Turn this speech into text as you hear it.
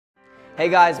Hey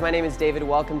guys, my name is David.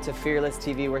 Welcome to Fearless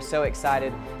TV. We're so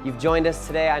excited you've joined us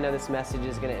today. I know this message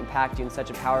is going to impact you in such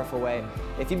a powerful way.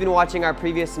 If you've been watching our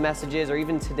previous messages or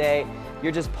even today,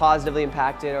 you're just positively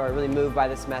impacted or really moved by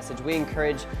this message, we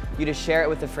encourage you to share it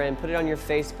with a friend. Put it on your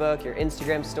Facebook, your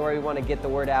Instagram story. We want to get the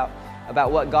word out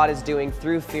about what God is doing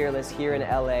through Fearless here in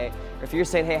LA. Or if you're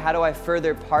saying, hey, how do I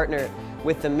further partner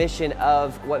with the mission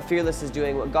of what Fearless is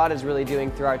doing, what God is really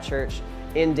doing through our church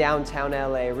in downtown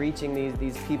LA, reaching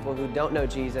these people who don't know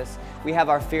Jesus, we have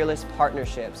our Fearless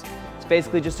Partnerships. It's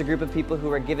basically just a group of people who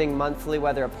are giving monthly,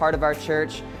 whether a part of our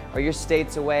church or you're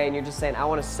states away and you're just saying, I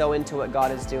want to sow into what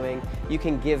God is doing. You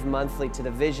can give monthly to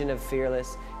the vision of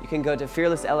Fearless. You can go to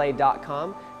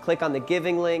fearlessla.com, click on the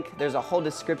giving link. There's a whole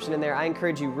description in there. I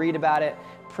encourage you, read about it,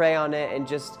 pray on it, and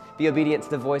just be obedient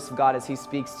to the voice of God as He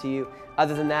speaks to you.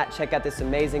 Other than that, check out this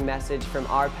amazing message from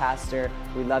our pastor.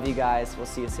 We love you guys. We'll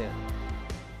see you soon.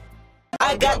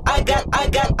 I got royalty,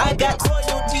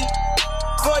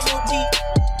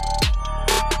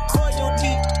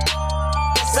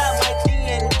 inside my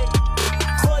DNA.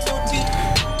 Royalty,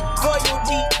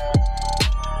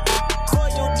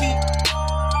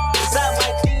 inside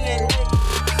my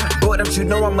DNA. Boy, don't you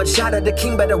know I'm a child of the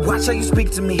king? Better watch how you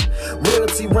speak to me.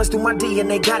 Royalty runs through my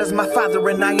DNA. God is my father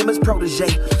and I am His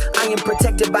protege. I am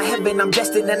protected by heaven, I'm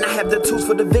destined and I have the tools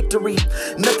for the victory.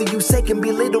 Nothing you say can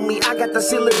belittle me. I got the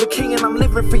seal of the king and I'm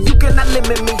living for you, cannot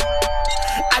limit me.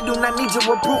 I do not need your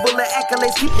approval or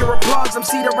accolades, keep your applause. I'm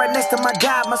seated right next to my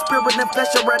God. My spirit and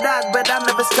flesh are at odds, but I'll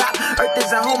never stop. Earth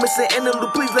is a home, it's an interlude.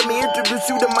 Please let me introduce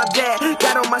you to my dad.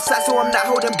 God on my side, so I'm not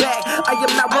holding back. I am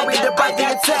not worried about the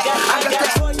attack. I got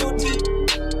that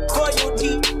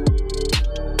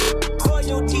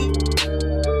royalty,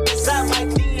 inside my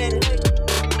DNA.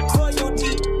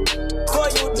 Royalty,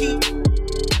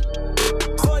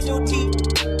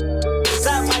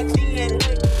 inside my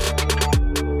DNA.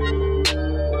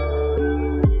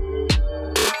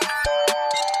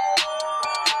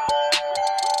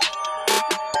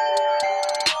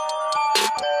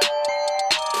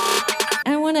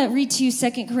 I want to read to you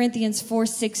 2 Corinthians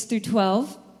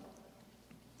 4:6-12.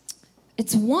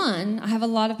 It's one, I have a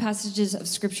lot of passages of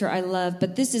scripture I love,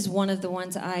 but this is one of the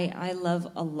ones I love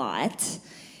a lot.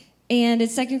 And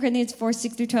it's 2 Corinthians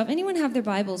 4:6-12. Anyone have their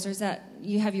Bibles, or is that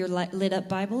you have your lit up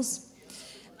Bibles?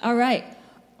 All right.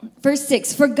 Verse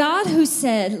 6, for God who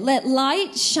said, let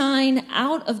light shine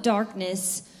out of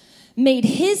darkness, made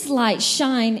His light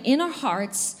shine in our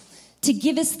hearts to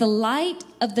give us the light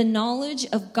of the knowledge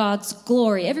of God's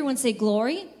glory. Everyone say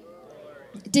glory.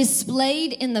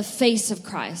 Displayed in the face of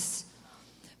Christ.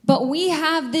 But we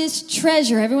have this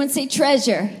treasure. Everyone say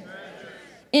treasure.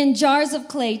 In jars of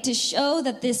clay to show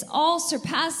that this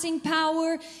all-surpassing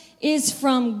power is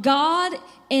from God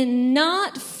and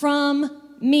not from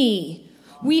me.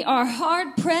 We are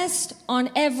hard-pressed on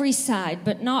every side,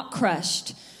 but not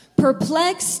crushed.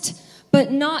 Perplexed,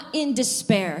 but not in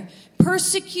despair.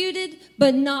 Persecuted,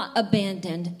 but not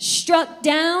abandoned. Struck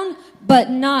down, but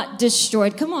not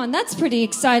destroyed. Come on, that's pretty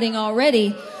exciting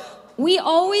already. We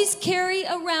always carry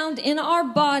around in our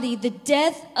body the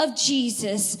death of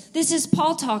Jesus. This is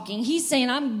Paul talking. He's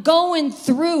saying, I'm going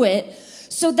through it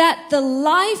so that the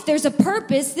life, there's a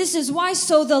purpose. This is why,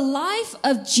 so the life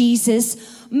of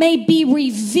Jesus may be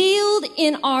revealed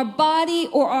in our body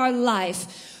or our life.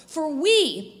 For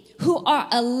we who are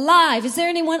alive, is there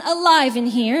anyone alive in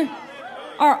here?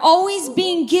 Are always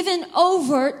being given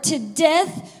over to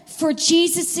death for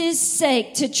Jesus'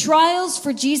 sake, to trials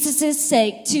for Jesus'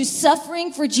 sake, to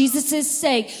suffering for Jesus'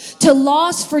 sake, to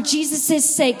loss for Jesus'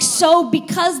 sake. So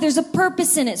because there's a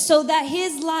purpose in it, so that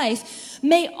His life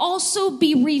may also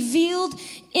be revealed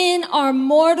in our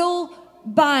mortal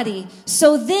body.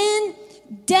 So then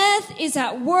death is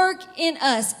at work in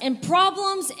us, and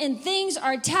problems and things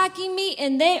are attacking me,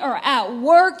 and they are at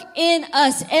work in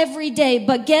us every day.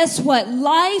 But guess what?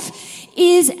 Life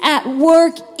is at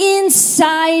work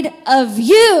inside of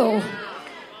you.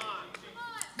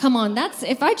 Come on, that's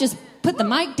if I just put the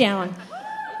mic down.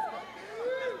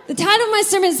 The title of my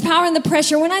sermon is Power in the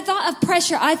Pressure. When I thought of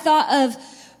pressure, I thought of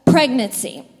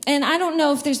pregnancy. And I don't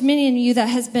know if there's many of you that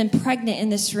has been pregnant in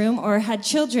this room or had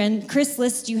children. Chris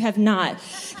List, you have not.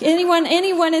 Anyone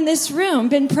in this room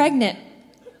been pregnant?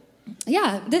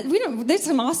 Yeah, there's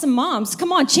some awesome moms.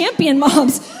 Come on, champion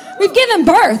moms. We've given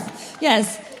birth.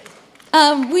 Yes.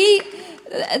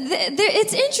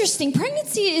 It's interesting.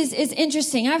 Pregnancy is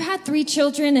interesting. I've had 3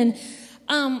 children, and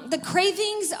the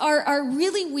cravings are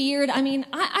really weird. I mean,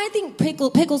 I think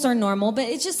pickles are normal, but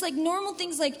it's just like normal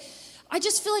things like I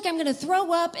just feel like I'm going to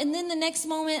throw up, and then the next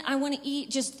moment I want to eat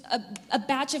just a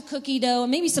batch of cookie dough.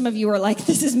 And maybe some of you are like,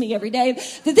 this is me every day.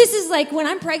 But this is like when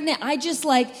I'm pregnant, I just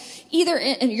like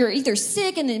you're either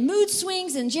sick and then mood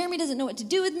swings, and Jeremy doesn't know what to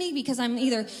do with me because I'm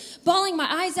either bawling my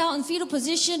eyes out in fetal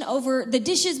position over the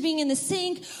dishes being in the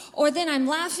sink, or then I'm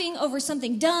laughing over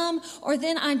something dumb, or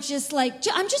then I'm just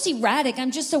erratic.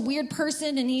 I'm just a weird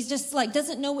person, and he's just like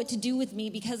doesn't know what to do with me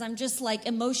because I'm just like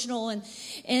emotional and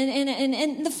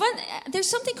the fun. There's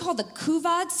something called the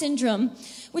Kuvad syndrome,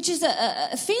 which is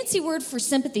a fancy word for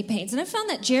sympathy pains. And I found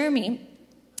that Jeremy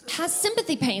has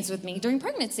sympathy pains with me during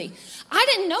pregnancy. I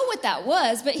didn't know what that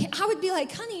was, but I would be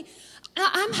like, honey,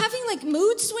 I'm having like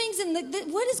mood swings, and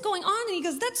what is going on? And he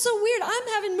goes, that's so weird. I'm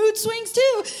having mood swings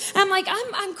too. And I'm like,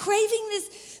 I'm craving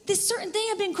this certain thing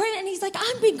I've been craving. And he's like,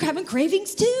 I've been having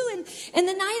cravings too. And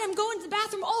the night I'm going to the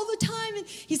bathroom all the time. And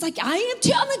he's like, I am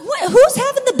too. I'm like, what? Who's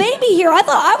having the baby here? I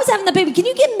thought I was having the baby. Can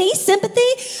you give me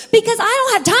sympathy? Because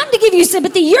I don't have time to give you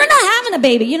sympathy. You're not having a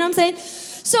baby. You know what I'm saying?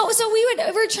 So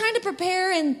we were trying to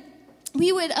prepare, and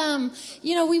we would,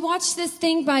 we watched this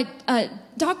thing by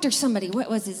Dr. somebody. What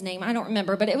was his name? I don't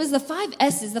remember. But it was the 5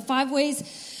 S's, the 5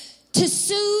 ways to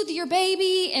soothe your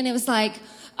baby. And it was like,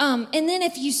 and then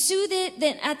if you soothe it,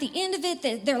 then at the end of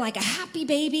it, they're like a happy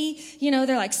baby. They're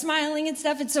like smiling and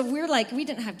stuff. And so we're like, we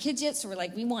didn't have kids yet. So we're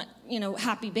like, we want,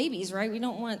 happy babies, right? We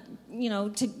don't want,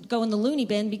 to go in the loony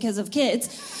bin because of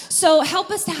kids. So help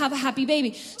us to have a happy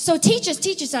baby. So teach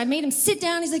us. I made him sit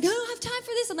down. He's like, I don't have time for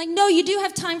this. I'm like, no, you do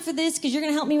have time for this because you're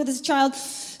going to help me with this child.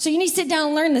 So you need to sit down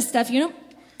and learn this stuff,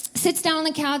 Sits down on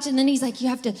the couch, and then he's like, you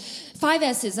have to, 5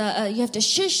 S's, you have to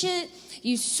shush it.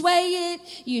 You sway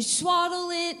it, you swaddle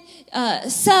it,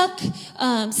 suck,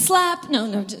 slap.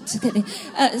 No, just kidding.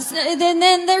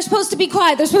 Then they're supposed to be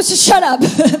quiet. They're supposed to shut up.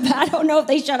 I don't know if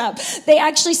they shut up. They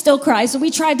actually still cry. So we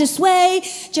tried to sway.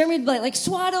 Jeremy would like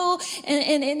swaddle,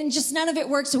 and just none of it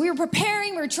worked. So we were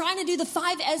preparing. We were trying to do the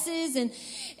 5 S's, and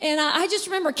I just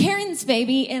remember carrying this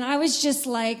baby, and I was just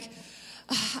like,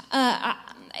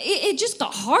 it just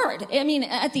got hard. I mean,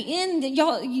 at the end,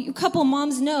 a couple of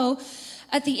moms know.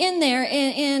 At the end there,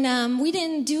 and we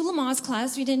didn't do Lamaze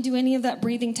class. We didn't do any of that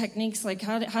breathing techniques, like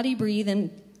how do you breathe,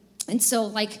 and so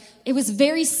like it was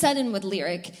very sudden with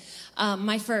Lyric,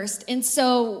 my first. And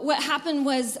so what happened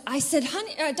was I said,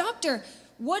 honey, doctor,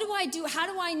 what do I do? How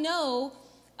do I know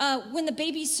when the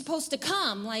baby's supposed to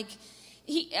come? Like,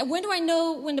 when do I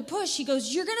know when to push? He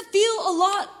goes, you're going to feel a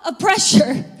lot of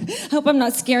pressure. I hope I'm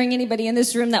not scaring anybody in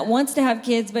this room that wants to have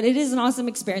kids, but it is an awesome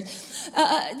experience.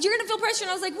 You're going to feel pressure.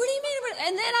 And I was like, what do you mean?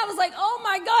 And then I was like, oh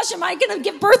my gosh, am I going to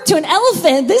give birth to an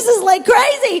elephant? This is like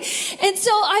crazy. And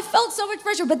so I felt so much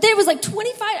pressure. But there was like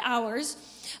 25 hours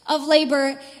of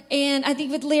labor, and I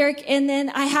think with Lyric, and then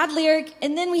I had Lyric,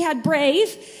 and then we had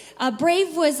Brave.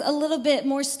 Brave was a little bit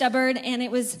more stubborn, and it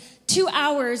was 2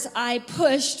 hours I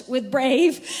pushed with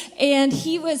Brave, and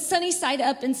he was sunny side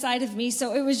up inside of me,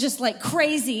 so it was just like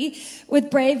crazy with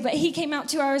Brave. But he came out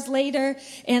 2 hours later,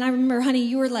 and I remember, honey,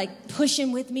 you were like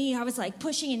pushing with me. I was like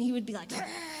pushing, and he would be like, "Arr."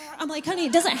 I'm like, honey,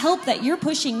 it doesn't help that you're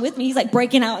pushing with me. He's like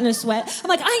breaking out in a sweat. I'm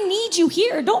like, I need you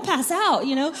here. Don't pass out,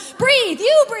 Breathe,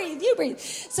 you breathe.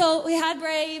 So we had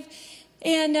Brave.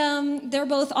 And they're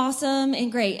both awesome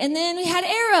and great. And then we had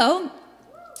Arrow.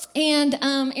 And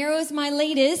Arrow is my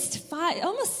latest,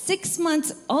 almost 6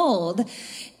 months old.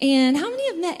 And how many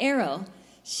have met Arrow?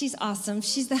 She's awesome.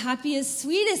 She's the happiest,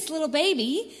 sweetest little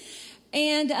baby.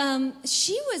 And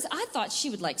I thought she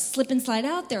would like slip and slide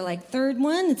out there like third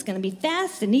one. It's going to be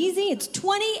fast and easy. It's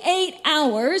 28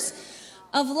 hours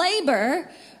of labor.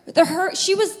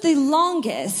 She was the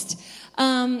longest.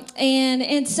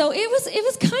 And so it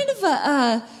was kind of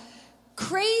a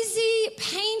crazy,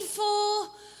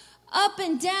 painful, up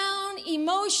and down,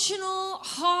 emotional,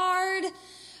 hard,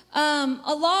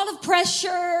 a lot of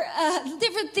pressure,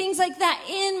 different things like that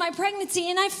in my pregnancy.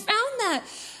 And I found that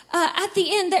at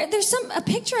the end, there's a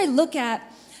picture I look at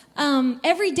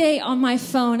every day on my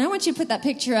phone. I want you to put that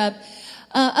picture up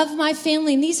of my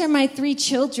family. And these are my 3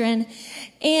 children.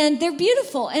 And they're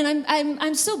beautiful, and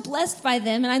I'm so blessed by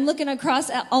them. And I'm looking across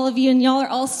at all of you, and y'all are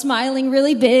all smiling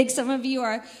really big. Some of you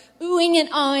are oohing and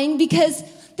ahhing because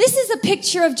this is a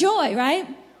picture of joy, right?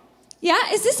 Yeah,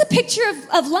 is this a picture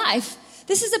of life?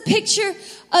 This is a picture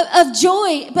of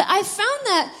joy. But I found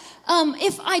that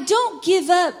if I don't give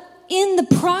up in the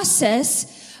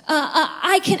process,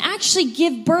 I can actually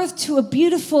give birth to a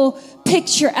beautiful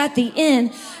picture at the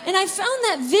end. And I found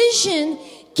that vision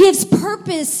gives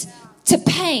purpose to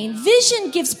pain. Vision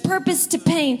gives purpose to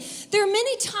pain. There are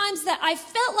many times that I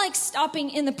felt like stopping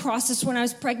in the process when I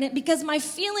was pregnant because my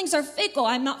feelings are fickle.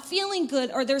 I'm not feeling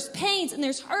good, or there's pains and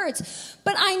there's hurts.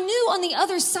 But I knew on the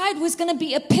other side was going to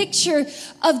be a picture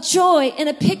of joy and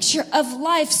a picture of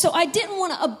life. So I didn't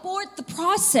want to abort the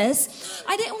process.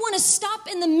 I didn't want to stop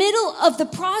in the middle of the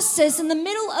process, in the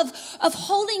middle of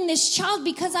holding this child,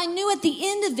 because I knew at the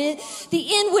end of it, the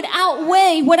end would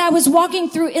outweigh what I was walking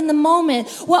through in the moment.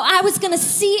 What I was going to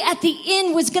see at the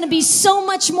end was going to be so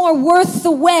much more worth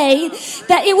the wait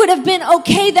that it would have been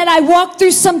okay that I walked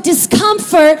through some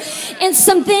discomfort and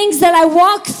some things that I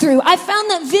walked through. I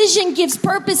found that vision gives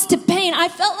purpose to pain. I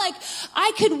felt like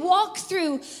I could walk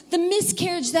through the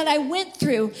miscarriage that I went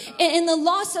through and the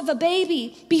loss of a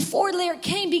baby before Lyric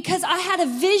came, because I had a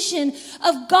vision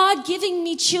of God giving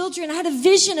me children. I had a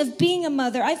vision of being a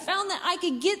mother. I found that I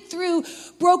could get through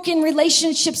broken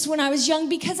relationships when I was young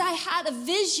because I had a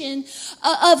vision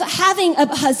of having a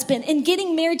husband and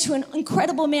getting married to an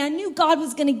incredible man. I knew God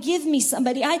was going to give me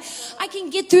somebody. I can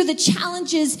get through the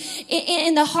challenges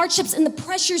and the hardships and the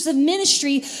pressures of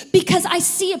ministry because I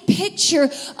see a picture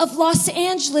of Los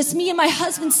Angeles. Me and my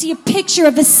husband see a picture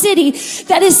of a city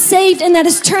that is saved and that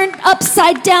is turned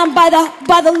upside down by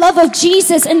the love of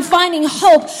Jesus and finding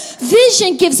hope.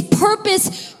 Vision gives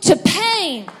purpose to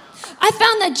pain. I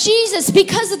found that Jesus,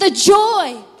 because of the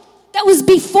joy that was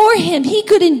before him, he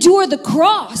could endure the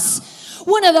cross.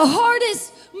 One of the hardest,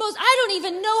 I don't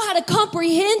even know how to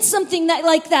comprehend something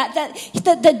like that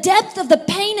the depth of the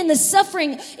pain and the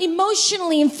suffering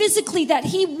emotionally and physically that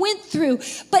he went through.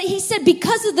 But he said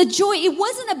because of the joy, it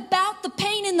wasn't about the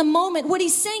pain in the moment. What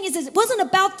he's saying is it wasn't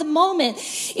about the moment.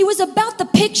 It was about the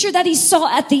picture that he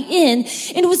saw at the end.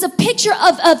 And it was a picture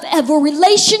of a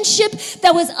relationship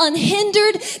that was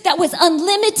unhindered, that was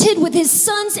unlimited with his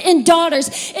sons and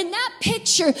daughters. And that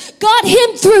picture got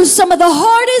him through some of the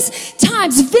hardest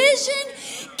times. Vision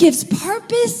gives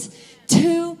purpose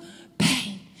to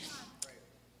pain.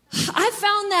 I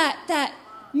found that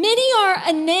many are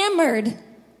enamored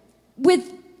with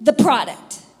the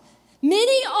product.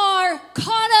 Many are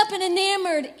caught up and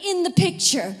enamored in the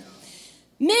picture.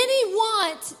 Many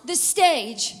want the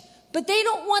stage, but they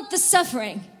don't want the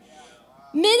suffering.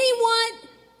 Many want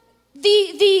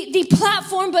the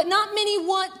platform, but not many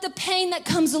want the pain that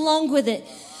comes along with it.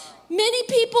 Many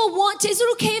people want to, is it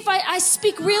okay if I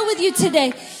speak real with you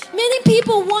today? Many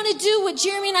people want to do what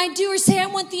Jeremy and I do, or say, I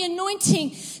want the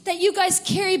anointing that you guys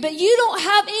carry, but you don't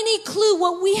have any clue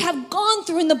what we have gone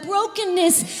through and the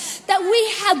brokenness that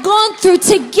we have gone through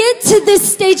to get to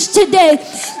this stage today.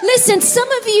 Listen, some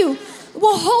of you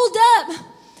will hold up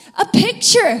a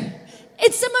picture.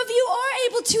 And some of you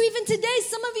are able to even today.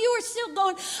 Some of you are still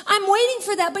going, I'm waiting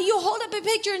for that. But you'll hold up a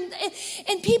picture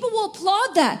and people will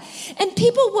applaud that. And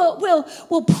people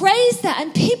will praise that.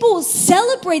 And people will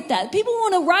celebrate that. People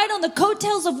want to ride on the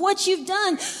coattails of what you've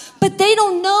done. But they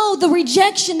don't know the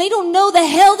rejection. They don't know the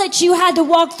hell that you had to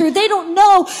walk through. They don't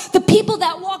know the people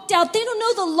that walked out. They don't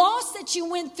know the loss that you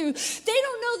went through. They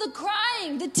don't know the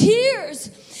crying, the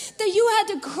tears that you had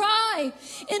to cry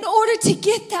in order to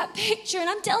get that picture. And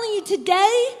I'm telling you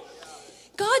today,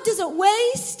 God doesn't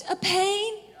waste a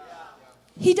pain.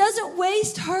 He doesn't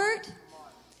waste hurt.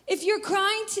 If you're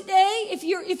crying today,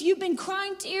 if you've been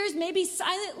crying tears, maybe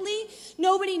silently,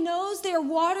 nobody knows, they're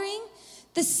watering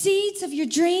the seeds of your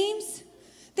dreams.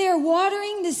 They are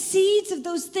watering the seeds of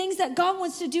those things that God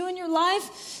wants to do in your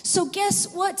life. So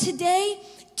guess what today?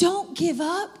 Don't give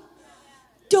up.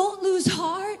 Don't lose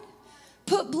heart.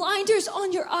 Put blinders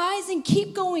on your eyes and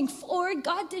keep going forward.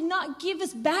 God did not give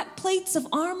us back plates of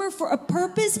armor for a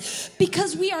purpose,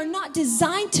 because we are not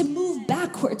designed to move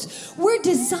backwards. We're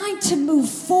designed to move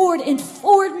forward in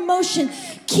forward motion.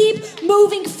 Keep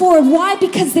moving forward. Why?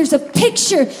 Because there's a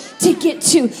picture to get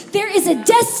to. There is a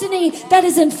destiny that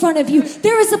is in front of you.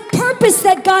 There is a purpose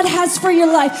that God has for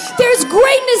your life. There's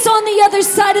greatness on the other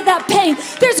side of that pain.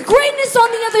 There's greatness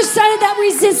on the other side of that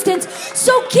resistance.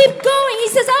 So keep going. He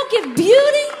says, I'll give beauty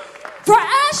for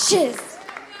ashes.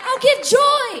 I'll give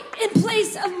joy in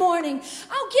place of mourning.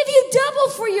 I'll give you double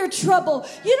for your trouble.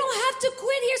 You don't have to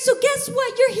quit here. So guess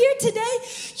what? You're here today.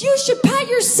 You should pat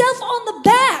yourself on the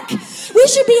back. We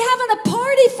should be having a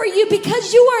party for you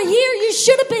because you are here. You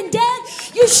should have been dead.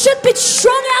 You should be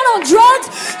strung out on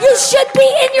drugs. You should be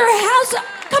in your house.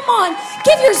 Come on.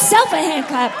 Give yourself a hand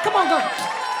clap. Come on, go.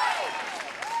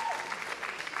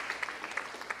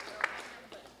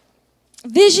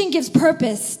 Vision gives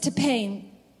purpose to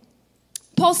pain.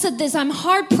 Paul said this, I'm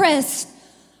hard pressed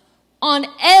on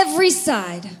every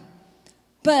side,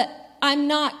 but I'm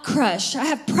not crushed. I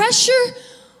have pressure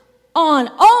on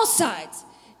all sides.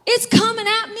 It's coming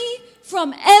at me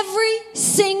from every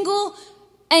single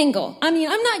angle. I mean,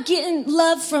 I'm not getting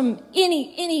love from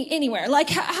anywhere. Like,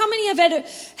 how many have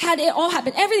had it all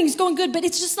happen? Everything's going good, but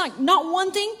it's just like not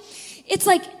one thing. It's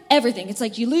like everything. It's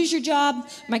like you lose your job.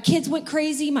 My kids went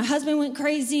crazy. My husband went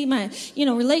crazy. My,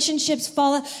 relationships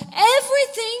fall out.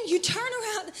 Everything, you turn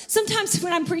around. Sometimes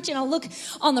when I'm preaching, I'll look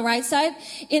on the right side.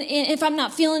 And if I'm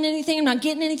not feeling anything, I'm not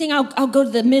getting anything, I'll go to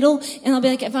the middle. And I'll be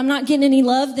like, if I'm not getting any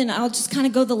love, then I'll just kind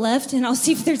of go to the left. And I'll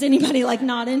see if there's anybody like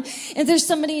nodding. If there's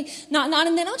somebody not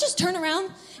nodding, then I'll just turn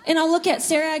around. And I'll look at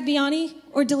Sarah Agbiani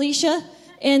or Delisha.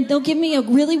 And they'll give me a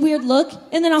really weird look.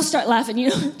 And then I'll start laughing,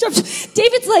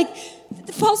 David's like,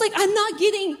 Paul's like, I'm not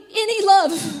getting any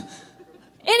love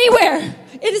anywhere.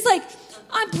 It is like,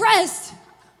 I'm pressed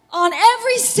on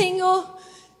every single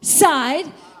side,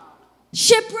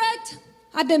 shipwrecked.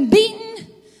 I've been beaten.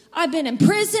 I've been in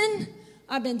prison.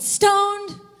 I've been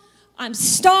stoned. I'm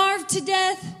starved to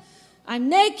death. I'm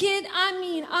naked. I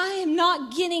mean, I am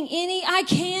not getting any. I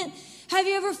can't. Have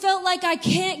you ever felt like I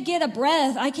can't get a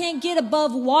breath? I can't get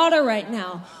above water right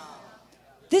now.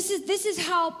 This is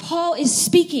how Paul is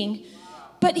speaking.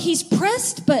 But he's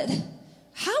pressed, but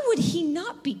how would he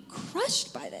not be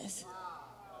crushed by this?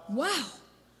 Wow.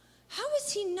 How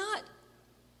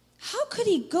could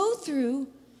he go through?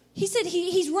 He said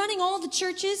he's running all the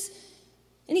churches,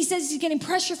 and he says he's getting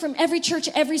pressure from every church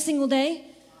every single day.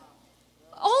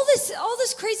 All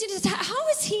this craziness, how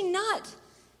is he not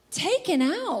taken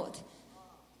out?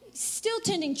 He's still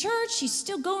attending church. He's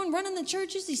still running the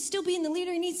churches. He's still being the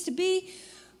leader he needs to be.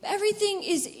 Everything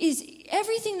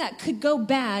everything that could go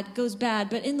bad goes bad,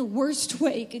 but in the worst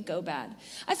way it could go bad.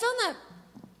 I found that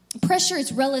pressure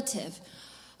is relative.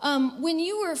 When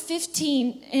you were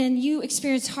 15 and you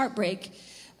experienced heartbreak,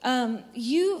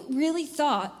 you really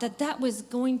thought that was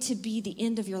going to be the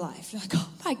end of your life. You're like, oh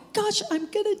my gosh, I'm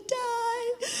gonna die.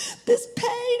 This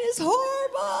pain is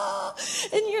horrible.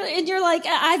 And you're like,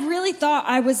 I really thought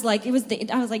I was like,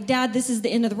 Dad, this is the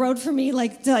end of the road for me.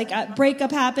 Like a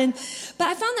breakup happened. But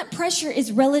I found that pressure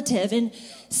is relative. And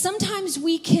sometimes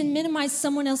we can minimize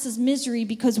someone else's misery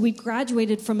because we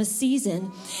graduated from a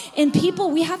season. And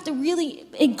people, we have to really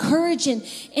encourage and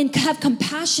have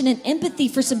compassion and empathy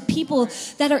for some people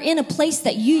that are in a place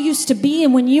that you used to be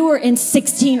in when you were in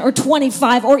 16 or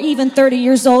 25 or even 30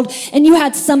 years old, and you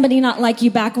had somebody not like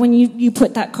you back when you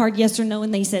put that card yes or no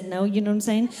and they said no. You know what I'm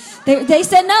saying? They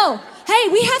said no. Hey,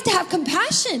 we have to have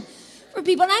compassion for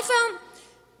people. And I found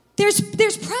there's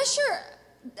pressure.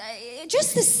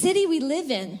 Just the city we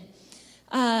live in.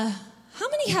 How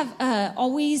many have how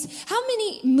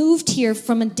many moved here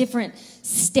from a different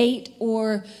state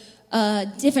or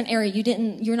different area?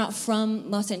 You're not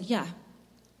from Los Angeles. Yeah.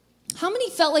 How many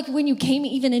felt like when you came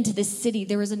even into this city,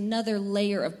 there was another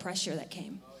layer of pressure that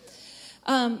came?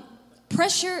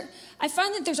 Pressure, I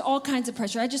find that there's all kinds of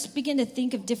pressure. I just begin to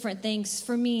think of different things.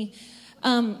 For me,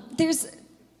 just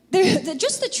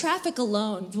the traffic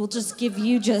alone will just give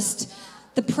you just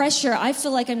the pressure. I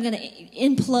feel like I'm going to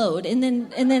implode, and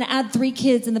then add 3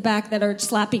 kids in the back that are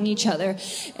slapping each other,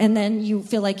 and then you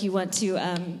feel like you want to,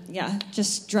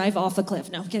 just drive off a cliff.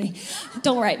 No, I'm kidding.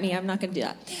 Don't write me. I'm not going to do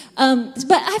that.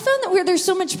 But I found that there's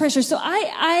so much pressure. So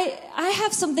I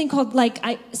have something called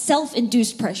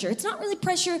self-induced pressure. It's not really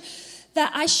pressure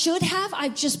that I should have.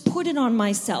 I've just put it on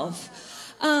myself.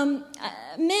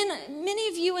 Many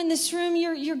of you in this room,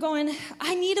 you're going,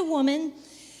 I need a woman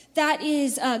that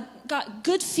is got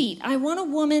good feet. I want a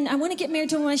woman. I want to get married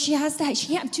to a woman. She can't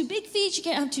have too big feet. She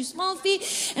can't have too small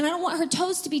feet. And I don't want her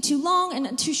toes to be too long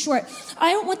and too short.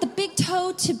 I don't want the big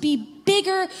toe to be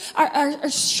bigger or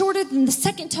shorter than the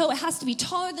second toe. It has to be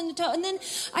taller than the toe. And then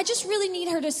I just really need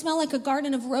her to smell like a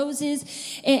garden of roses.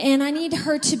 And I need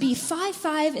her to be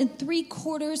 5'5"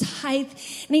 3/4 height.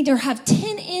 I need her to have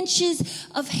 10 inches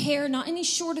of hair, not any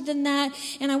shorter than that.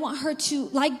 And I want her to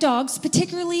like dogs,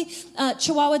 particularly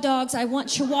Chihuahua dogs. I want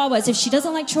Chihuahuas. If she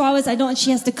doesn't like Chihuahuas, I don't.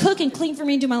 She has to cook and clean for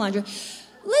me and do my laundry.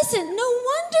 Listen, no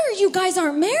wonder you guys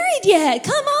aren't married yet.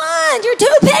 Come on, you're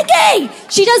too picky.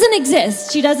 She doesn't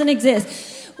exist. She doesn't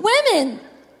exist. Women,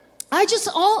 I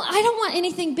don't want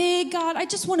anything big, God. I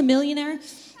just want a millionaire.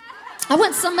 I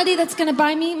want somebody that's going to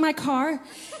buy me my car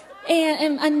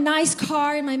and a nice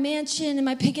car and my mansion and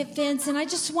my picket fence. And I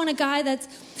just want a guy that's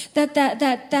got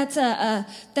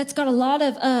a lot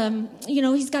of,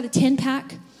 he's got a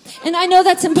 10-pack. And I know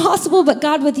that's impossible, but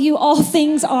God, with you, all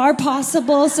things are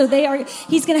possible. So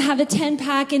he's going to have a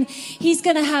 10-pack, and he's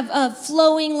going to have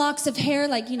flowing locks of hair,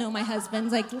 like, my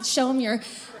husband's, like, show him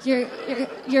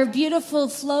your beautiful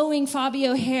flowing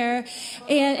Fabio hair.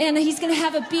 And he's going to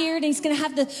have a beard, and he's going to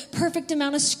have the perfect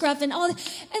amount of scruff and all that.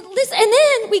 And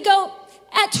then we go,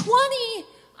 at 20,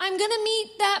 I'm going to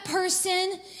meet that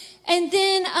person. And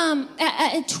then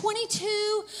at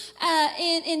 22,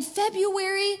 in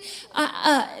February,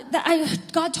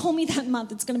 God told me that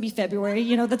month it's going to be February.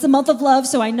 You know, that's a month of love,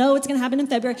 so I know it's going to happen in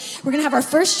February. We're going to have our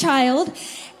first child.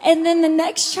 And then the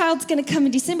next child's going to come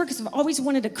in December because I've always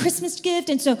wanted a Christmas gift.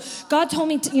 And so God told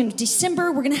me,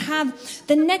 December, we're going to have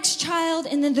the next child.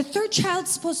 And then the third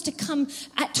child's supposed to come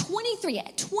at 23.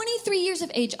 At 23 years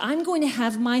of age, I'm going to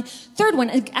have my third one.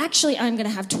 Actually, I'm going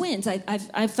to have twins.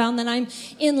 I've found that I'm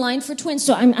in line for twins.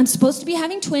 So I'm supposed to be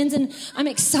having twins, and I'm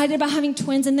excited about having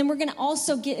twins. And then we're going to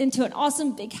also get into an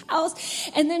awesome big house.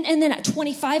 And then at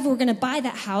 25, we're going to buy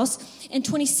that house. And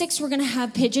 26, we're going to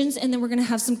have pigeons, and then we're going to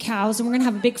have some cows, and we're going to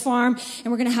have a big farm,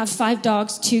 and we're going to have 5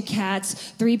 dogs, 2 cats,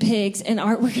 3 pigs, and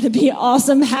we're going to be an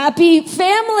awesome, happy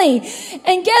family.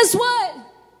 And guess what?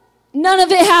 None of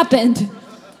it happened.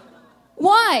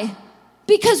 Why?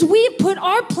 Because we put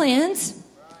our plans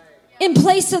in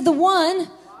place of the one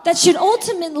that should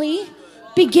ultimately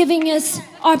be giving us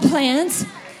our plans,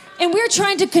 and we're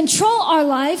trying to control our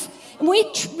life, and we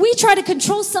try to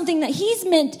control something that he's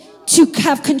meant to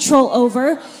have control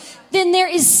over. Then there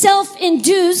is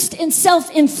self-induced and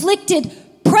self-inflicted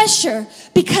pressure,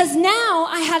 because now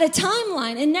I had a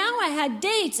timeline, and now I had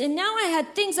dates, and now I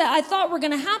had things that I thought were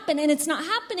going to happen, and it's not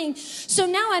happening. So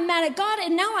now I'm mad at God,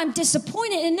 and now I'm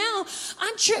disappointed, and now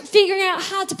I'm figuring out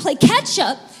how to play catch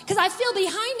up because I feel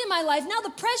behind in my life. Now the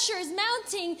pressure is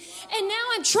mounting, and now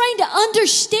I'm trying to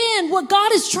understand what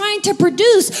God is trying to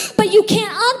produce, but you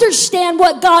can't understand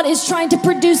what God is trying to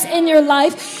produce in your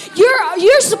life.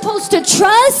 You're supposed to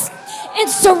trust and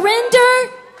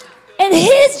surrender, and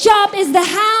his job is the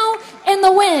how and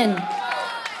the when.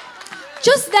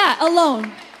 Just that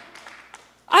alone.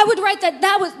 I would write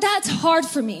that's hard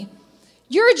for me.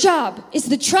 Your job is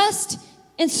the trust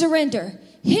and surrender.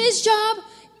 His job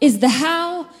is the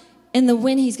how and the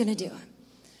when he's going to do it.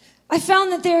 I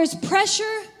found that there is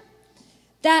pressure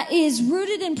that is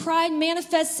rooted in pride,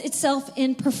 manifests itself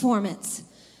in performance.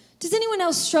 Does anyone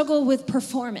else struggle with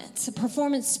performance, a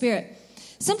performance spirit?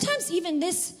 Sometimes even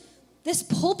this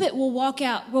pulpit will walk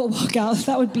out.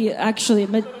 That would be actually a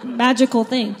magical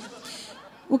thing.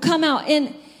 Will come out,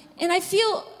 and I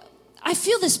feel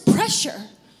this pressure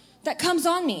that comes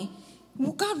on me.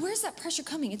 Well, God, where's that pressure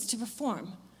coming? It's to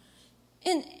perform.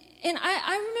 And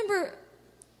I remember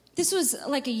this was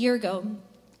like a year ago.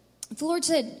 The Lord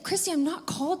said, Christy, I'm not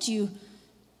called you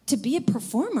to be a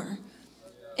performer.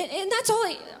 And that's all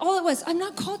it was. I'm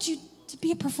not called you to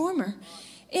be a performer.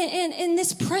 And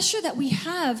this pressure that we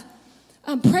have,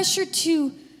 pressure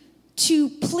to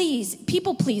please,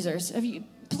 people pleasers,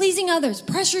 pleasing others,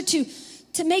 pressure to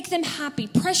make them happy,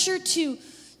 pressure to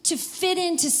fit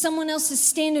into someone else's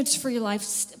standards for your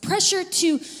life, pressure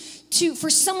for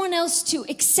someone else to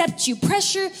accept you,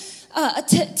 pressure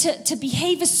to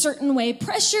behave a certain way,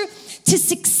 pressure to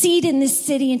succeed in this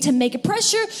city and to make it,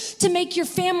 pressure to make your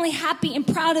family happy and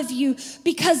proud of you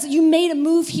because you made a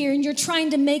move here and you're trying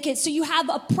to make it. So you have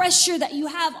a pressure that you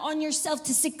have on yourself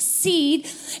to succeed,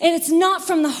 and it's not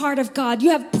from the heart of God. You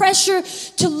have pressure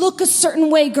to look a certain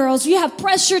way, girls. You have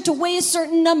pressure to weigh a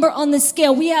certain number on the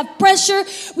scale. We have pressure, and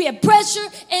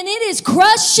it is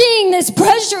crushing. This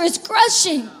pressure is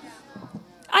crushing.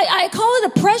 I call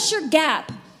it a pressure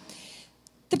gap.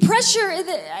 The pressure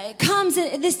that comes,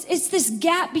 it's this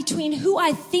gap between who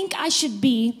I think I should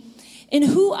be and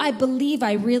who I believe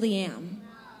I really am.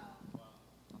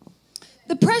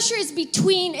 The pressure is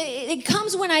it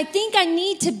comes when I think I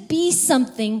need to be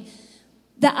something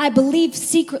that I believe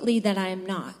secretly that I am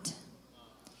not.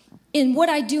 And what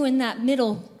I do in that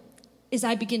middle is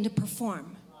I begin to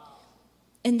perform.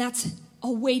 And that's a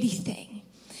weighty thing.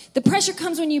 The pressure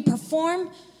comes when you perform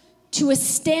to a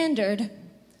standard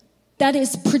that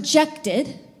is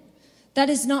projected, that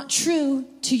is not true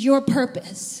to your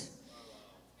purpose.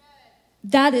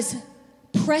 That is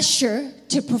pressure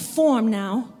to perform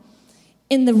now,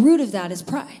 and the root of that is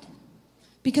pride.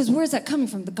 Because where is that coming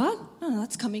from? The God? No,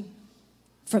 that's coming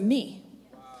from me.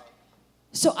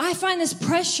 So I find this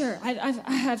pressure. I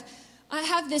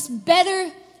have this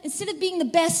better, instead of being the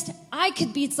best I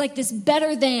could be, it's like this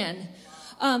better than.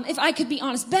 If I could be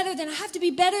honest, better than, I have to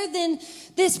be better than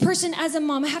this person as a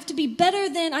mom. I have to be better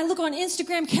than, I look on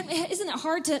Instagram, isn't it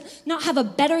hard to not have a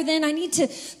better than? I need to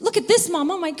look at this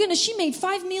mom. Oh my goodness, she made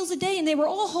 5 meals a day and they were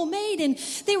all homemade and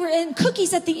they were in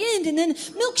cookies at the end and then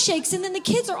milkshakes and then the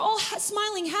kids are all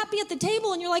smiling happy at the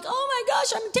table and you're like, oh my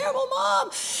gosh, I'm a terrible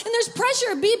mom. And there's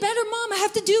pressure, be a better mom. I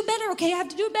have to do better. Okay, I have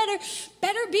to do better,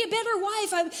 be a better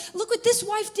wife. Look what this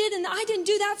wife did and I didn't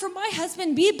do that for my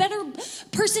husband. Be a better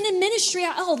person in ministry.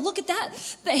 look at that.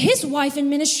 His wife in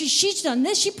ministry, she's done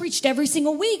this. She preached every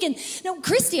single week. And no,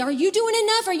 Christy, are you doing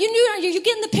enough? Are you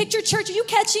getting the picture, church? Are you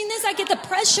catching this? I get the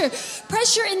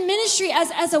pressure in ministry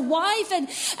as a wife and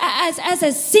as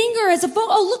a singer, as a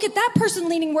look at that person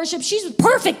leading worship. She's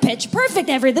perfect pitch, perfect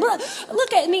everything.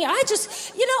 Look at me. I'm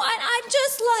just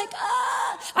like,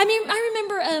 I mean, I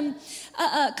remember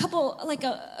a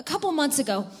couple months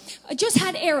ago, I just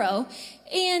had Arrow,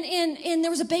 and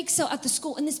there was a bake sale at the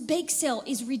school, and this bake sale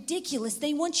is ridiculous.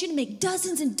 They want you to make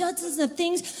dozens and dozens of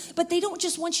things, but they don't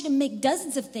just want you to make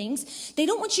dozens of things. They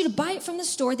don't want you to buy it from the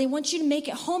store. They want you to make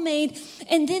it homemade,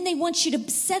 and then they want you to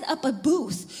set up a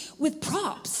booth with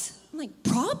props. I'm like,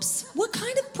 props? What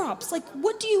kind of props? Like,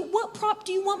 what prop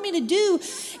do you want me to do?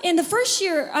 And the first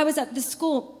year I was at the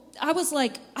school, I was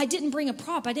like, I didn't bring a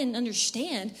prop. I didn't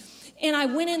understand. And I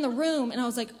went in the room, and I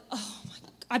was like, oh, my God.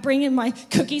 I bring in my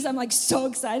cookies. I'm like so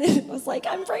excited. I was like,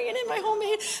 I'm bringing in my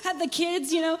homemade. Had the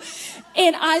kids,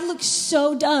 And I looked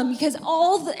so dumb because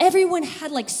everyone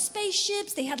had like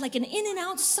spaceships. They had like an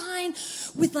In-N-Out sign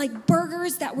with like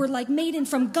burgers that were like made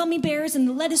from gummy bears, and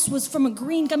the lettuce was from a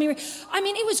green gummy bear. I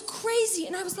mean, it was crazy.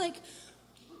 And I was like,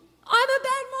 I'm a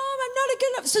bad mom. I'm not a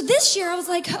good enough. So this year I was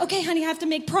like, okay, honey, I have to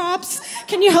make props.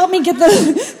 Can you help me get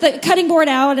the cutting board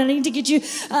out? And I need to get you,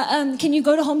 can you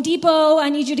go to Home Depot? I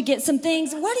need you to get some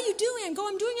things. What are you doing? I go,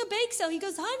 I'm doing a bake sale. He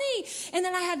goes, honey. And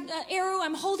then I had Arrow.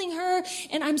 I'm holding her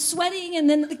and I'm sweating. And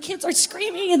then the kids are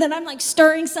screaming. And then I'm like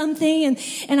stirring something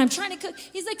and I'm trying to cook.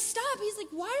 He's like, stop. He's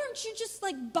like, why aren't you just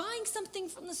like buying something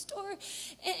from the store?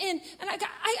 And I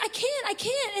can't.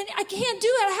 And I can't do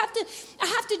it. I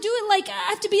have to do it like I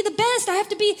have to be the best. I have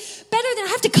to be better than, I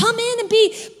have to come in and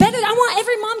be better. I want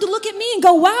every mom to look at me and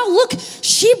go, wow, look,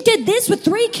 she did this with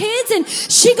 3 kids and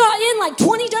she got in like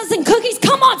 20 dozen cookies.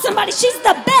 Come on, somebody, she's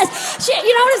the best.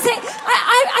 You know what I'm saying?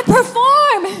 I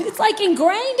perform. It's like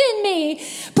ingrained in me.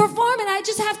 Perform, and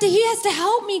he has to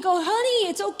help me go, honey,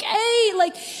 it's okay.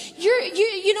 Like,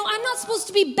 I'm not supposed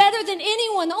to be better than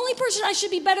anyone. The only person I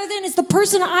should be better than is the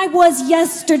person I was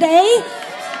yesterday.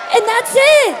 And that's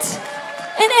it.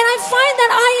 And I find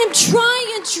that I am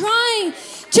trying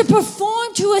to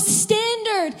perform to a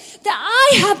standard that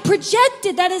I have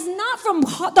projected that is not from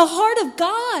the heart of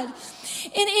God.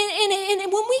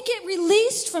 And when we get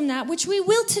released from that, which we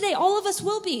will today, all of us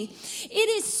will be, it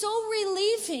is so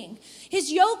relieving.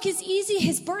 His yoke is easy,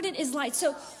 his burden is light.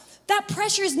 So that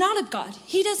pressure is not of God.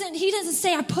 He doesn't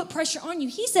say, I put pressure on you.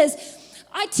 He says,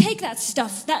 I take that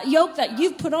stuff, that yoke that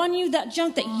you've put on you, that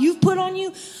junk that you've put on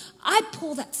you, I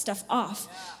pull that stuff off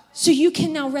so you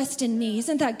can now rest in me.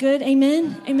 Isn't that good?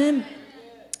 Amen? Amen.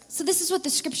 So this is what the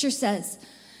scripture says.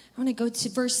 I want to go to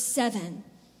verse 7.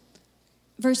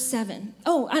 Verse 7.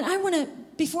 Oh, and I want to,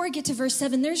 before I get to verse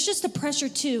 7, there's just a pressure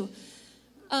too.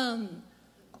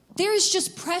 There is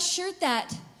just pressure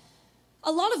that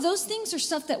a lot of those things are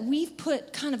stuff that we've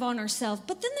put kind of on ourselves.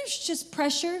 But then there's just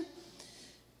pressure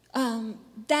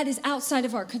that is outside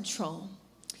of our control.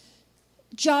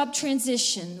 Job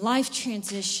transition, life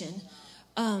transition,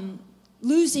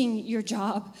 losing your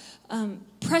job,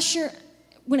 pressure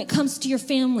when it comes to your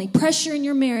family, pressure in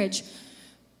your marriage,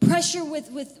 pressure with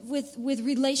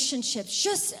relationships,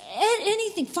 just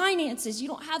anything, finances. You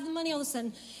don't have the money all of a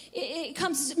sudden. It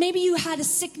comes, maybe you had a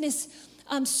sickness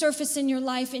surface in your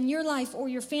life or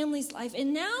your family's life,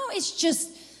 and now it's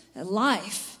just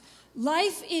life.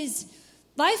 Life is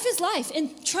life,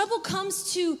 and trouble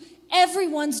comes to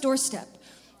everyone's doorstep.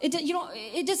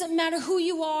 It doesn't matter who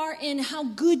you are and how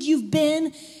good you've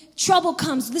been. Trouble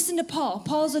comes. Listen to Paul.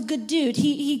 Paul's a good dude.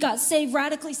 He got saved,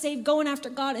 radically saved, going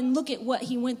after God, and look at what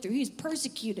he went through. He was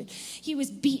persecuted. He was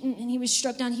beaten, and he was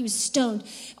struck down. He was stoned.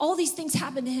 All these things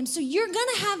happened to him. So you're going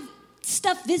to have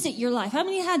stuff visit your life. How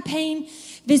many had pain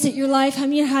visit your life? How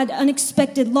many had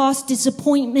unexpected loss,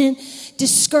 disappointment,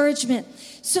 discouragement?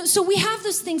 So we have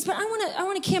those things, but I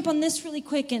want to camp on this really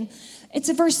quick, and it's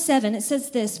in verse 7. It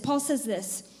says this. Paul says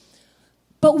this.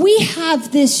 But we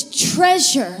have this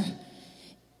treasure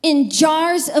in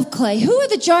jars of clay. Who are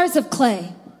the jars of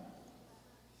clay?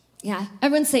 Yeah,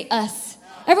 everyone say us.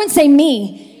 Everyone say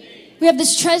me. We have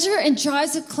this treasure in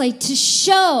jars of clay to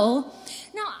show.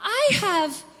 Now, I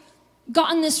have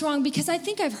gotten this wrong because I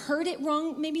think I've heard it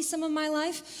wrong maybe some of my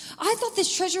life. I thought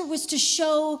this treasure was to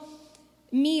show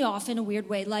me off in a weird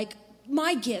way, like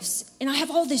my gifts, and I have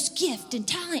all this gift and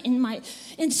talent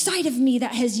inside of me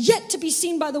that has yet to be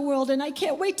seen by the world, and I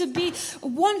can't wait to be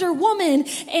Wonder Woman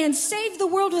and save the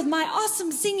world with my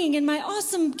awesome singing and my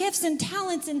awesome gifts and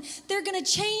talents, and they're going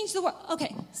to change the world.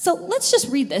 Okay, so let's just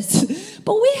read this.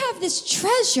 But we have this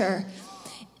treasure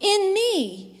in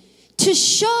me to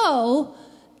show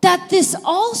that this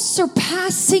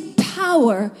all-surpassing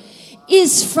power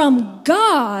is from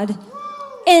God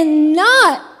and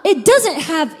it doesn't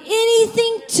have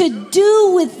anything to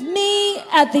do with me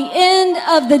at the end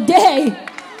of the day.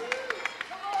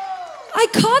 I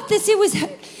caught this. I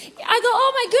go,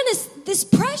 oh my goodness, this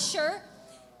pressure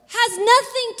has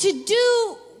nothing to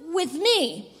do with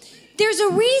me. There's a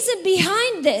reason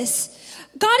behind this.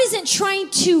 God isn't trying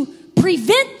to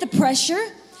prevent the pressure.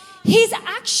 He's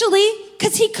actually,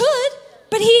 because he could,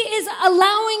 but he is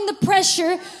allowing the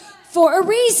pressure for a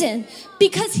reason.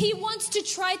 Because he wants to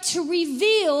try to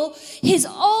reveal his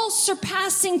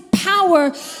all-surpassing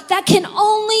power that can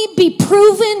only be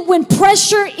proven when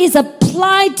pressure is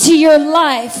applied to your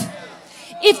life.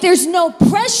 If there's no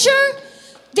pressure,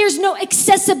 there's no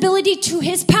accessibility to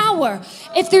his power.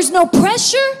 If there's no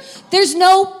pressure, there's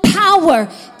no power.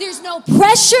 There's no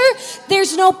pressure,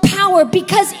 there's no power.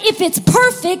 Because if it's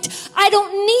perfect, I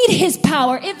don't need his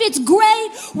power. If it's great,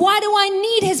 why do I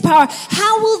need his power?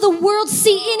 How will the world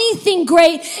see anything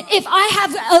great if I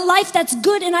have a life that's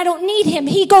good and I don't need him?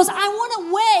 He goes, I want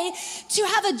a way to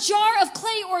have a jar of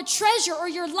clay or a treasure or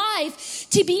your life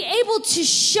to be able to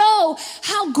show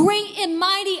how great and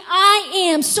mighty I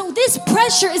am. So this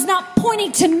pressure is not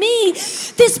pointing to me.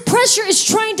 This pressure is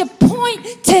trying to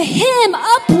point to him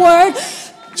upward.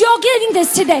 Y'all getting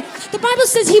this today? The Bible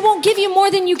says he won't give you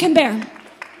more than you can bear.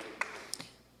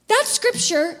 That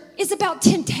scripture is about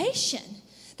temptation.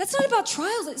 That's not about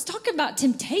trials. It's talking about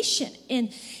temptation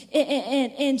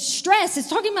and stress. It's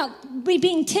talking about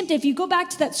being tempted. If you go back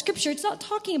to that scripture, it's not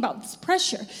talking about this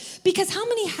pressure. Because how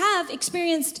many have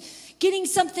experienced getting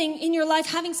something in your life,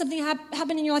 having something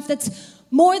happen in your life that's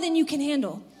more than you can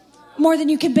handle, more than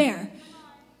you can bear?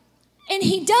 And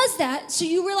he does that so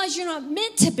you realize you're not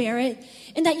meant to bear it,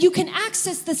 and that you can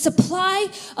access the supply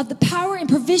of the power and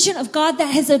provision of God that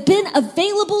has been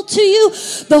available to you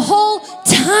the whole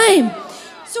time.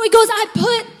 So he goes, I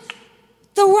put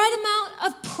the right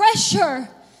amount of pressure,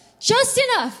 just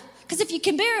enough. Because if you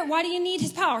can bear it, why do you need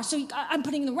his power? So I'm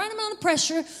putting the right amount of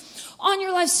pressure on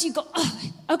your life so you go, oh,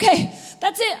 okay,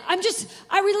 that's it.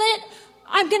 I relent.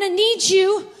 I'm going to need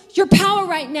your power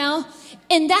right now.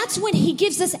 And that's when he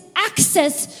gives us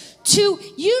access to,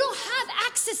 you don't have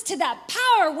access to that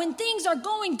power when things are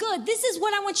going good. This is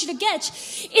what I want you to get.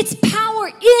 It's power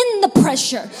in the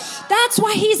pressure. That's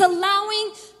why he's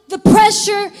allowing the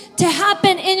pressure to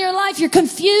happen in your life. You're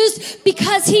confused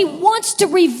because he wants to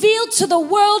reveal to the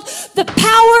world the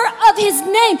power of his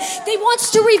name. He wants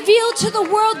to reveal to the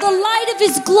world the light of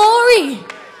his glory.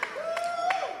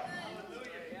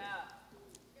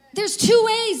 There's two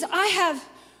ways I have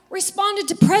responded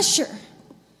to pressure.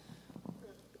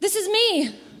 This is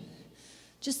me.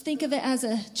 Just think of it as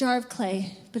a jar of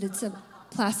clay, but it's a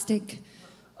plastic,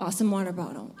 awesome water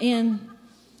bottle. And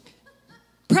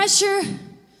pressure,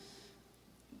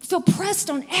 feel pressed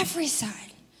on every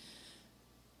side.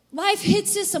 Life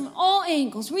hits us on all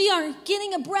angles. We aren't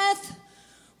getting a breath.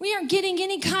 We aren't getting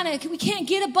any we can't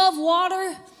get above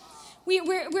water.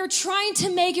 We're trying to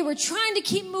make it. We're trying to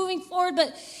keep moving forward,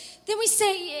 but then we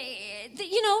say,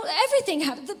 everything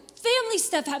happens. The family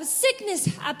stuff happens. Sickness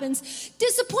happens.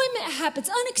 Disappointment happens.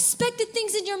 Unexpected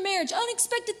things in your marriage.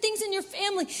 Unexpected things in your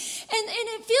family. And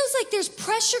it feels like there's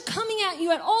pressure coming at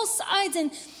you at all sides.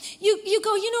 And you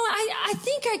go, I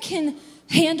think I can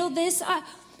handle this.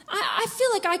 I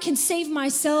feel like I can save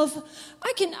myself.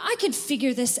 I can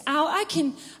figure this out. I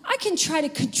can try to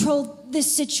control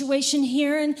this situation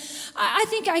here. And I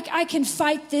think I can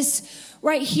fight this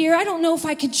right here. I don't know if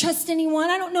I can trust anyone.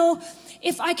 I don't know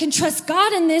if I can trust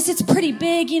God in this. It's pretty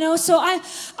big, so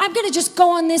I'm going to just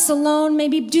go on this alone,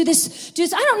 maybe do this. I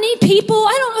don't need people.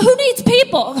 Who needs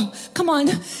people? Come on.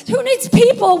 Who needs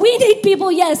people? We need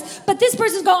people, yes. But this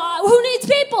person's going, who needs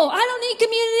people? I don't need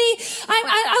community.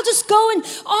 I'll just go and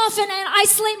off and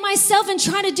isolate myself and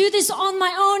try to do this on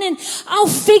my own, and I'll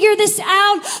figure this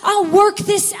out. I'll work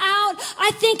this out.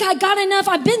 I think I got enough.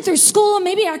 I've been through school, and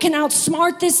maybe I can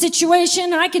outsmart this situation,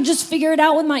 and I can just figure it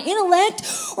out with my intellect,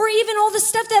 or even all the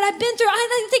stuff that I've been through.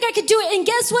 I think I could do it. And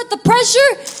guess what? The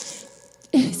pressure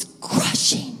is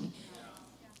crushing.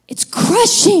 It's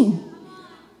crushing.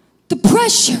 The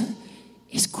pressure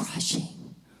is crushing.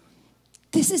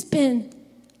 This has been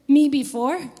me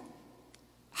before.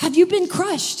 Have you been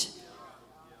crushed?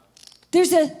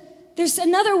 There's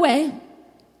another way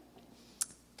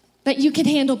that you can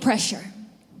handle pressure.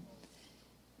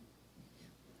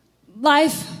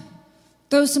 Life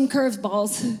throws some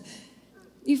curveballs.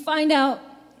 You find out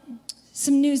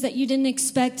some news that you didn't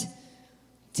expect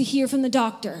to hear from the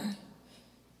doctor.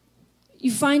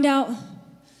 You find out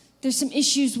there's some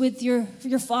issues with your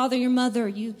father, your mother.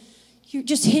 You're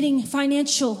just hitting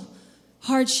financial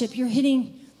hardship. You're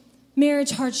hitting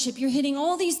marriage hardship. You're hitting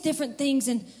all these different things,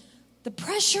 and the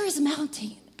pressure is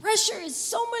mounting. The pressure is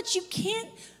so much you can't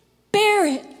bear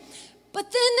it. But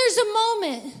then there's a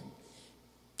moment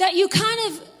that you kind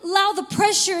of allow the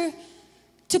pressure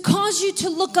to cause you to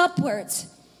look upwards.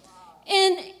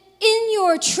 And in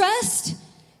your trust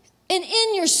and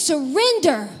in your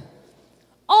surrender,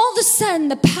 all of a sudden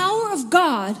the power of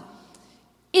God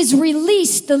is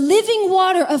released. The living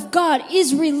water of God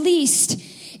is released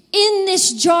in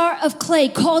this jar of clay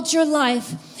called your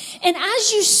life. And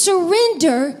as you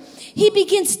surrender, he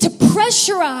begins to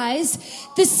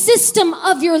pressurize the system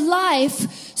of your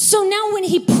life. So now when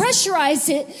he pressurizes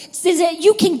it, so that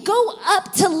you can go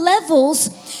up to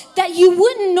levels that you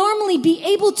wouldn't normally be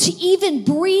able to even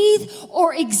breathe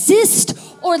or exist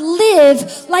or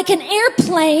live, like an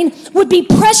airplane would be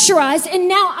pressurized, and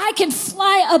now I can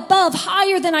fly above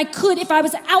higher than I could if I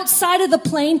was outside of the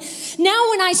plane. Now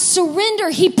when I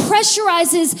surrender, he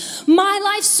pressurizes my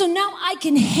life, so now I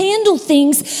can handle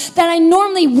things that I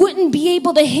normally wouldn't be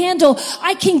able to handle.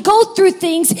 I can go through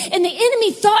things, and the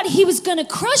enemy thought he was going to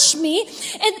crush me,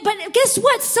 but guess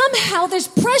what? Somehow there's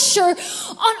pressure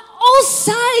on all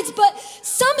sides, but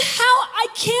somehow I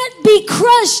can't be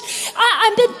crushed.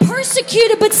 I've been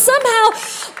persecuted, but somehow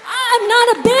I'm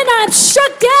not abandoned. I'm struck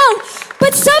down,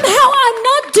 but somehow I'm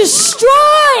not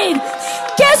destroyed.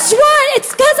 Guess what?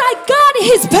 It's because I got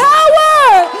his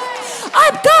power.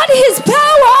 I've got his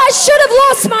power. I should have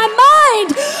lost my mind,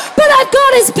 but I've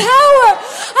got his power.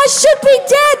 I should be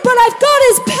dead, but I've got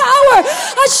his power.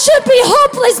 I should be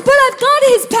hopeless, but I've got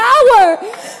his power.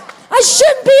 I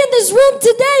shouldn't be in this room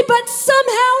today, but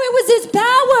somehow it was his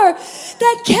power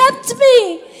that kept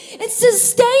me and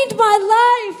sustained my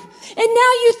life. And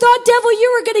now you thought, devil, you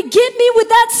were going to get me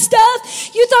with that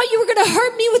stuff. You thought you were going to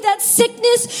hurt me with that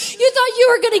sickness. You thought you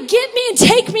were going to get me and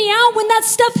take me out when that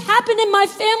stuff happened in my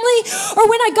family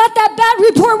or when I got that bad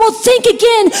report. Well, think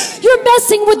again. You're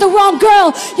messing with the wrong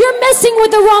girl. You're messing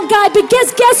with the wrong guy. But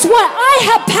guess what?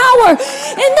 I have power,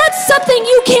 and that's something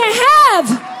you can't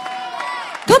have.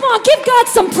 Come on, give God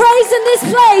some praise in this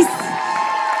place.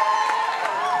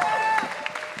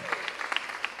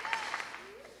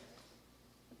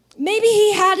 Maybe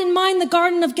he had in mind the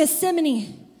Garden of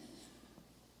Gethsemane.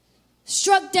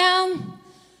 Struck down,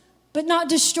 but not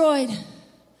destroyed.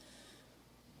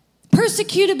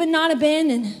 Persecuted, but not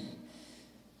abandoned.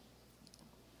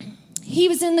 He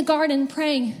was in the garden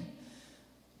praying.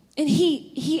 And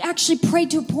he actually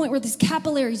prayed to a point where his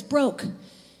capillaries broke.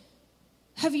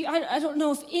 I don't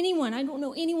know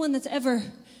anyone that's ever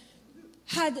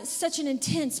had such an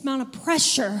intense amount of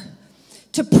pressure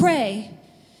to pray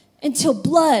until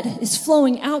blood is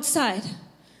flowing outside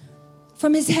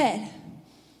from his head.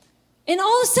 And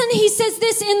all of a sudden he says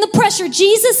this in the pressure,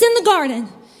 Jesus in the garden.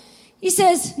 He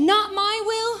says, not my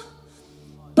will,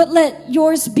 but let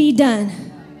yours be done.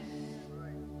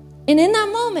 And in that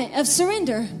moment of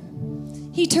surrender,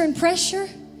 he turned pressure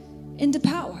into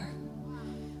power.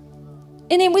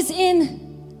 And it was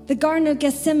in the Garden of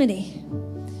Gethsemane,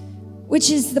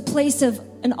 which is the place of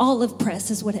an olive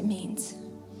press, is what it means.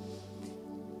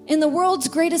 And the world's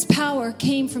greatest power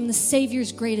came from the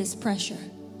Savior's greatest pressure.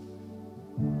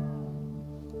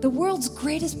 The world's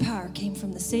greatest power came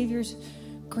from the Savior's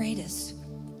greatest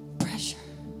pressure.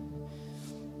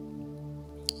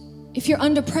 If you're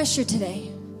under pressure today,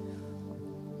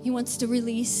 he wants to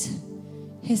release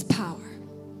his power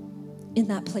in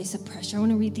that place of pressure. I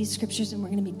want to read these scriptures and we're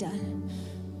going to be done.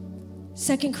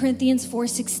 2 Corinthians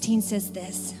 4:16 says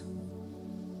this.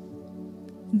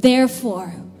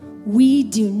 Therefore, we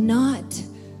do not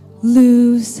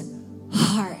lose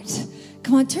heart.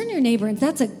 Come on, turn to your neighbor, and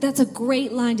that's a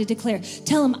great line to declare.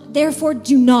 Tell him, therefore,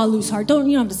 do not lose heart. You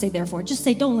don't have to say therefore. Just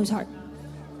say, don't lose heart.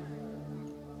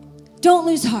 Don't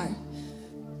lose heart.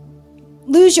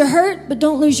 Lose your hurt, but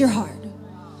don't lose your heart.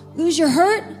 Lose your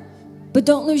hurt, but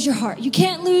don't lose your heart. You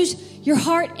can't lose your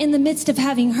heart in the midst of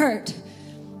having hurt.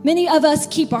 Many of us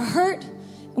keep our hurt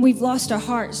and we've lost our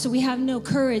heart. So we have no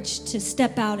courage to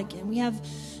step out again. We have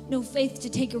no faith to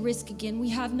take a risk again. We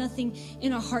have nothing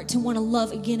in our heart to want to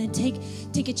love again and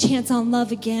take a chance on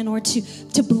love again, or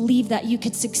to believe that you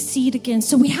could succeed again.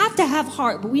 So we have to have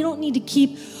heart, but we don't need to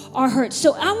keep our hurt.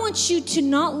 So I want you to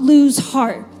not lose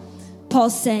heart,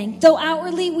 Paul's saying. Though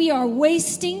outwardly we are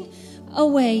wasting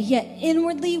away, yet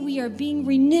inwardly we are being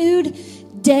renewed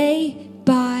day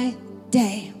by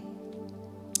day.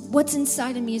 What's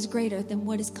inside of me is greater than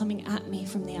what is coming at me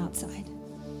from the outside.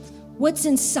 What's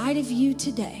inside of you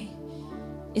today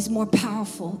is more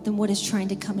powerful than what is trying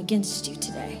to come against you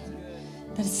today.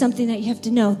 That is something that you have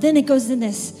to know. Then it goes in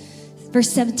this, verse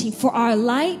 17, for our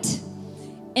light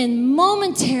and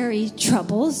momentary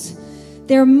troubles,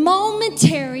 They're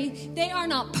momentary. They are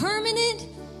not permanent.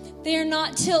 They are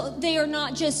not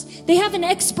just, they have an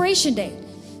expiration date.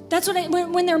 That's what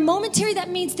when they're momentary, that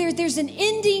means there's an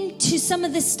ending to some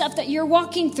of this stuff that you're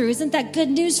walking through. Isn't that good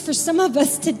news for some of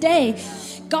us today?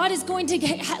 God is going to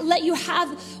let you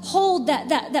hold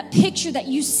that picture that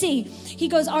you see. He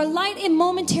goes, our light and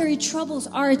momentary troubles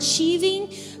are achieving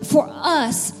for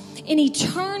us an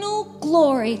eternal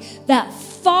glory that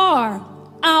far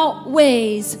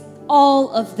outweighs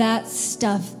all of that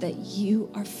stuff that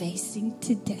you are facing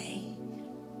today.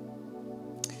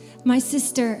 My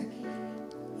sister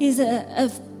is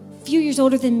a few years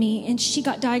older than me, and she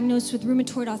got diagnosed with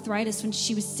rheumatoid arthritis when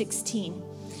she was 16.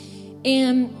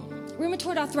 And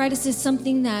rheumatoid arthritis is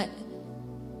something that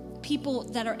people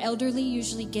that are elderly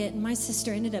usually get. And my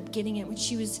sister ended up getting it when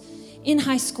she was in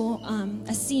high school,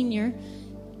 a senior.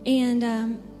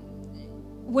 And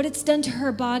what it's done to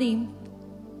her body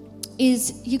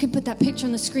is, you can put that picture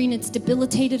on the screen, it's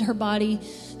debilitated her body.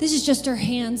 This is just her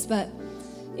hands, but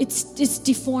it's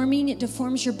deforming. It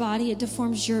deforms your body. It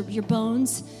deforms your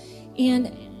bones.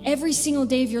 And every single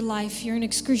day of your life, you're in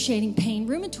excruciating pain.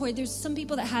 Rheumatoid, there's some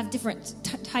people that have different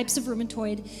types of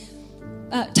rheumatoid,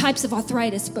 types of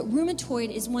arthritis, but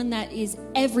rheumatoid is one that is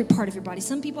every part of your body.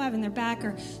 Some people have in their back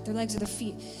or their legs or their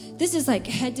feet. This is like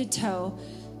head to toe.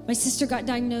 My sister got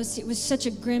diagnosed. It was such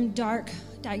a grim, dark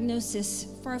diagnosis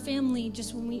for our family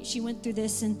just when she went through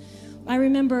this. And I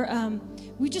remember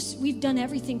we've done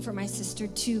everything for my sister,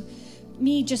 to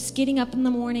me just getting up in the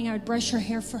morning. I would brush her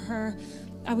hair for her.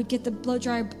 I would get the blow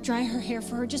dryer, dry her hair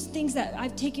for her, just things that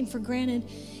I've taken for granted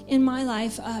in my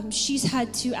life. She's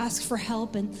had to ask for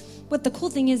help. And what the cool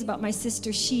thing is about my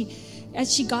sister,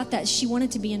 as she got that, she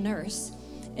wanted to be a nurse.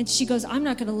 And she goes, I'm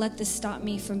not going to let this stop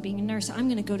me from being a nurse. I'm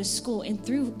going to go to school. And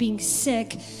through being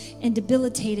sick and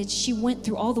debilitated, she went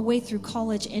through all the way through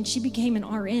college, and she became an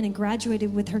RN and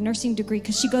graduated with her nursing degree,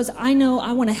 because she goes, I know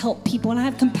I want to help people, and I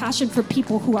have compassion for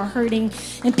people who are hurting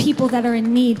and people that are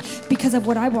in need because of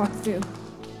what I walked through.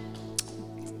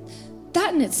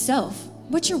 That in itself,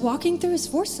 what you're walking through is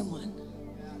for someone.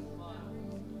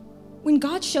 When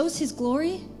God shows his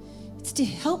glory, it's to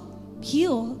help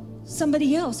heal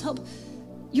somebody else.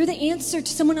 You're the answer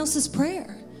to someone else's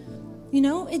prayer, you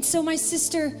know? And so my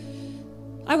sister,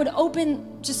 I would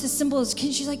open just as simple as,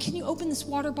 she's like, can you open this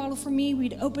water bottle for me?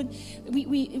 We'd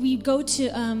go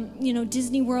to,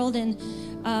 Disney World, and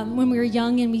when we were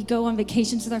young, and we'd go on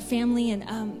vacations with our family, and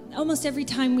almost every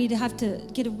time we'd have to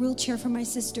get a wheelchair for my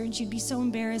sister, and she'd be so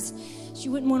embarrassed. She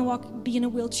wouldn't want to be in a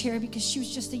wheelchair because she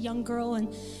was just a young girl,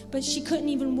 but she couldn't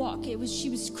even walk. She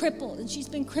was crippled, and she's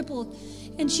been crippled,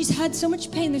 and she's had so much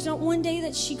pain. There's not one day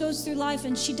that she goes through life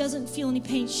and she doesn't feel any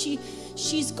pain.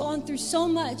 She's gone through so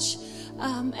much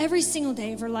every single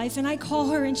day of her life, and I call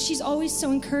her, and she's always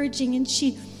so encouraging. And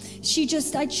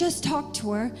I just talked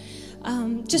to her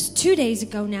just 2 days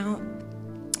ago now.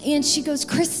 And she goes,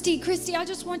 Christy, I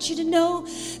just want you to know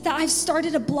that I've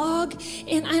started a blog,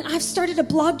 and I've started a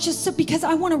blog just because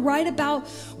I want to write about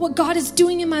what God is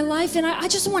doing in my life, and I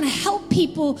just want to help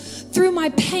people through my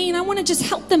pain. I want to just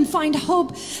help them find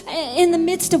hope in the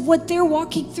midst of what they're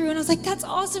walking through. And I was like, that's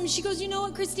awesome. She goes, you know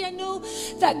what, Christy, I know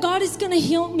that God is going to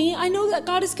heal me. I know that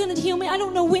God is going to heal me. I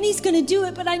don't know when he's going to do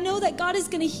it, but I know that God is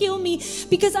going to heal me,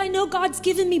 because I know God's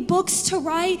given me books to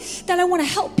write that I want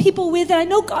to help people with, and I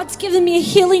know God's given me a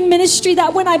healing ministry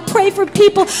that when I pray for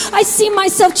people, I see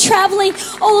myself traveling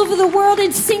all over the world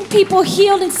and seeing people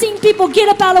healed, and seeing people get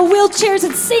up out of wheelchairs,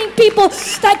 and seeing people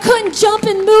that couldn't jump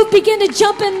and move begin to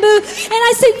jump and move. And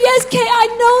I said, yes, Kay, I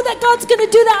know that God's going to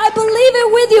do that. I believe it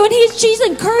with you. And she's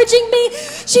encouraging me.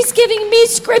 She's giving me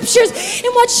scriptures.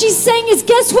 And what she's saying is,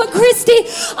 guess what, Christy?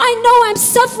 I know I'm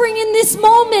suffering in this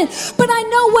moment, but I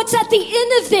know what's at the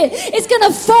end of it is going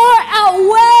to far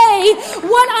outweigh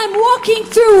what I'm walking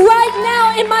through right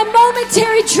now in my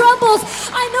momentary troubles.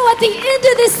 I know at the end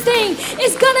of this thing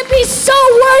is going to be so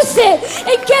worth it.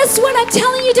 And guess what I'm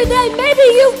telling you today? Maybe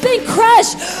you've been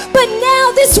crushed, but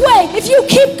now this way, if you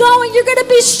keep going, you're going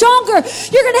to be stronger.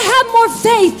 You're going to have more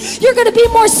faith. You're going to be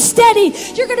more steady.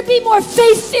 You're going to be more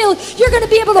faith-filled. You're going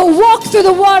to be able to walk through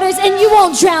the waters and you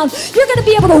won't drown. You're going to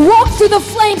be able to walk through the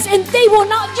flames and you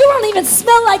won't even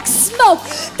smell like smoke.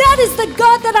 That is the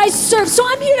God that I serve. So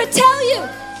I'm here to tell you,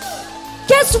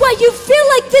 guess what? You feel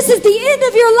like this is the end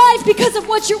of your life because of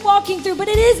what you're walking through, but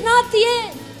it is not the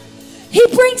end. He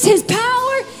brings his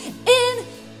power in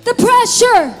the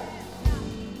pressure.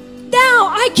 Now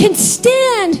I can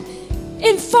stand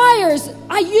in fires.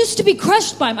 I used to be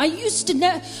crushed by them.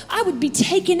 I would be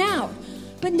taken out.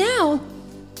 But now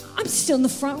I'm still in the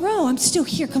front row. I'm still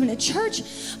here coming to church.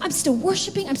 I'm still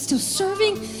worshiping. I'm still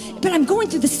serving. But I'm going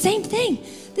through the same thing.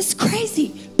 This is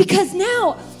crazy because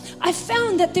now I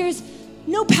found that there's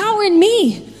no power in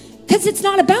me because it's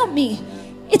not about me.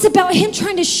 It's about him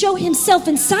trying to show himself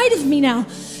inside of me now.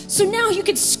 So now you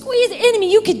could squeeze the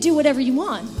enemy. You could do whatever you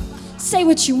want. Say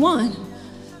what you want.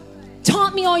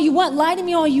 Taunt me all you want. Lie to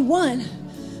me all you want.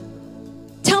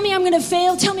 Tell me I'm going to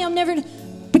fail. Tell me I'm never going to.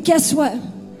 But guess what?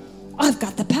 I've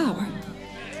got the power.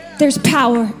 There's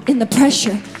power in the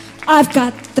pressure. I've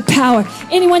got the power.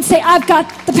 Anyone say, I've got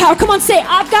the power? Come on, say,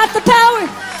 I've got the power.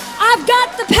 I've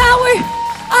got the power.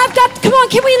 Come on,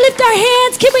 can we lift our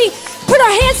hands? Can we put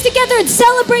our hands together and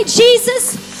celebrate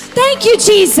Jesus? Thank you,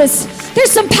 Jesus.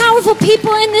 There's some powerful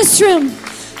people in this room.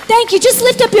 Thank you. Just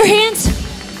lift up your hands.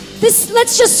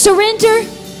 Let's just surrender.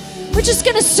 We're just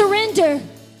going to surrender.